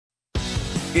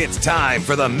It's time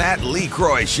for the Matt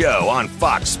Lecroy Show on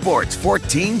Fox Sports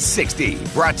 1460.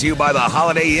 Brought to you by the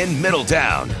Holiday Inn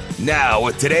Middletown. Now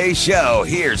with today's show,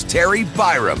 here's Terry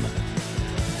Byrom.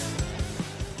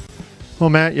 Well,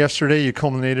 Matt, yesterday you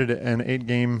culminated an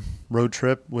 8-game road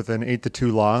trip with an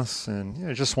 8-2 loss.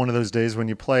 And just one of those days when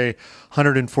you play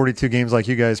 142 games like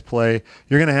you guys play,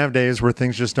 you're going to have days where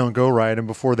things just don't go right. And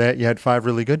before that, you had 5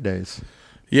 really good days.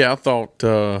 Yeah, I thought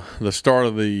the start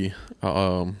of the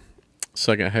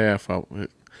second half,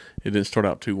 it didn't start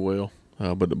out too well,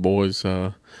 but the boys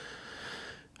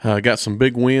got some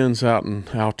big wins out in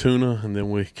Altoona, and then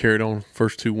we carried on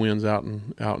first 2 wins out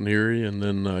in Erie, and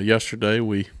then yesterday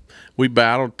we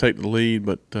battled to take the lead,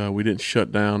 but we didn't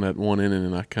shut down that one inning,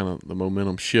 and the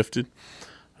momentum shifted.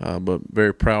 But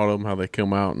very proud of them how they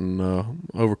come out and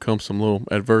overcome some little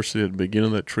adversity at the beginning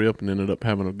of that trip, and ended up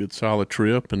having a good solid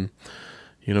trip, and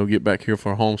get back here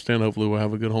for a homestand. Hopefully we'll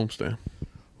have a good homestand.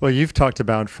 Well, you've talked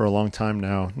about for a long time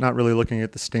now, not really looking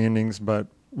at the standings, but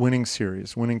winning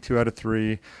series, winning 2 out of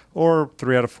 3 or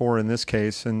 3 out of 4 in this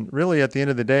case. And really at the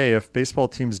end of the day, if baseball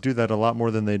teams do that a lot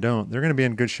more than they don't, they're going to be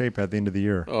in good shape at the end of the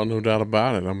year. Oh, no doubt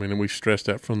about it. I mean, we stressed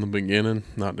that from the beginning,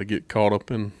 not to get caught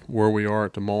up in where we are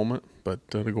at the moment,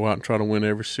 but to go out and try to win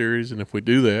every series. And if we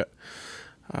do that,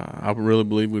 I really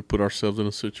believe we'd put ourselves in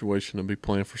a situation to be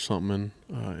playing for something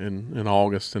in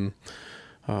August. And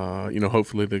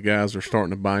hopefully the guys are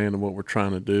starting to buy into what we're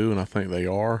trying to do, and I think they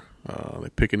are. They're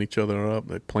picking each other up.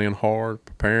 They're playing hard,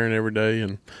 preparing every day,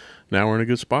 and now we're in a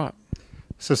good spot.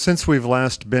 So since we've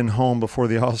last been home before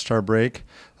the All-Star break,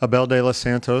 Abel De Los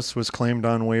Santos was claimed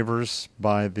on waivers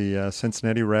by the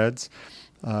Cincinnati Reds.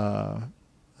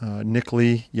 Nick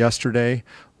Lee yesterday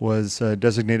was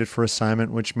designated for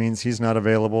assignment, which means he's not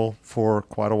available for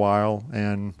quite a while,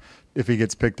 and if he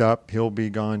gets picked up, he'll be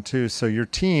gone too. So your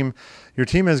team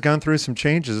has gone through some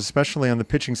changes, especially on the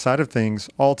pitching side of things,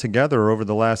 altogether over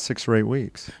the last 6 or 8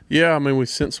 weeks. Yeah, I mean, we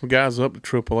sent some guys up to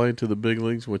AAA to the big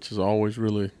leagues, which is always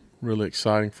really, really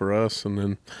exciting for us. And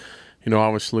then,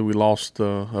 obviously we lost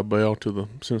Abel to the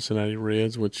Cincinnati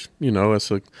Reds, which, that's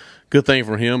a good thing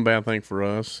for him, bad thing for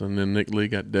us. And then Nick Lee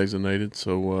got designated.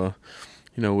 So,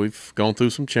 we've gone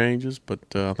through some changes,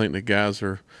 but I think the guys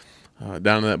are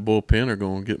down in that bullpen are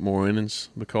going to get more innings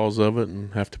because of it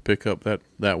and have to pick up that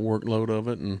workload of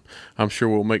it. And I'm sure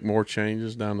we'll make more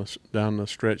changes down the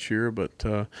stretch here. But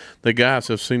the guys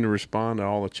have seemed to respond to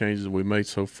all the changes we made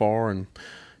so far. And,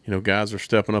 guys are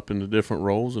stepping up into different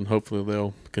roles, and hopefully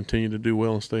they'll continue to do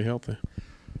well and stay healthy.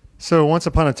 So once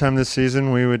upon a time this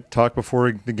season, we would talk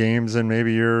before the games, and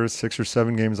maybe you're 6 or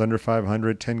 7 games under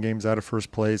 500, 10 games out of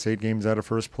first place, 8 games out of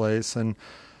first place. And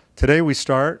today we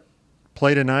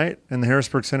play tonight, and the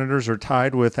Harrisburg Senators are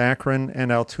tied with Akron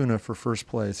and Altoona for first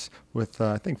place with,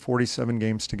 I think, 47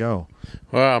 games to go.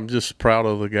 Well, I'm just proud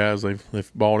of the guys.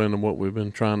 They've bought into what we've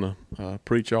been trying to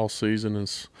preach all season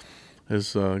is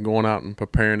going out and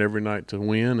preparing every night to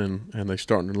win, and they're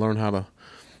starting to learn how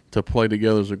to play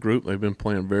together as a group. They've been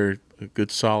playing very good,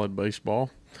 solid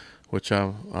baseball, which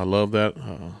I love that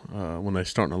when they're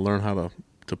starting to learn how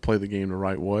to play the game the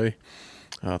right way.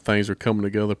 Things are coming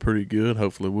together pretty good.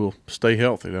 Hopefully we'll stay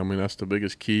healthy. I mean, that's the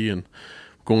biggest key, and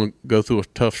we're going to go through a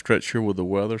tough stretch here with the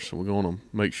weather, so we're going to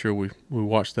make sure we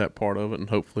watch that part of it and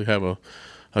hopefully have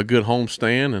a good home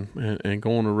stand and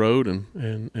go on the road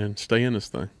and stay in this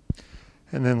thing.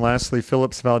 And then lastly,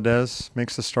 Philips Valdez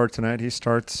makes the start tonight. He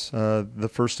starts the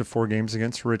first of 4 games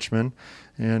against Richmond.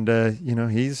 And,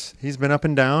 he's been up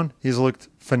and down. He's looked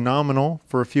phenomenal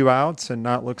for a few outs and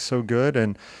not looked so good.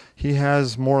 And he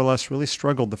has more or less really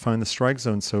struggled to find the strike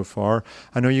zone so far.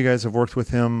 I know you guys have worked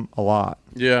with him a lot.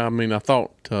 Yeah, I mean, I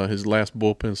thought his last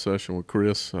bullpen session with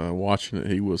Chris, watching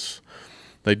it,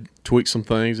 they tweaked some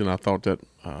things, and I thought that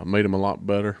made him a lot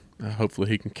better. Hopefully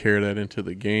he can carry that into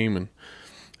the game and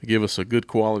give us a good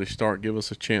quality start, give us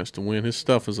a chance to win. His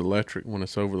stuff is electric when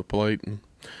it's over the plate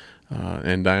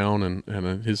and down,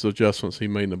 and his adjustments he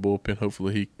made in the bullpen,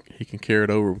 hopefully he can carry it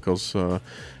over, because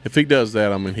if he does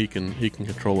that, I mean, he can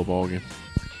control a ball game.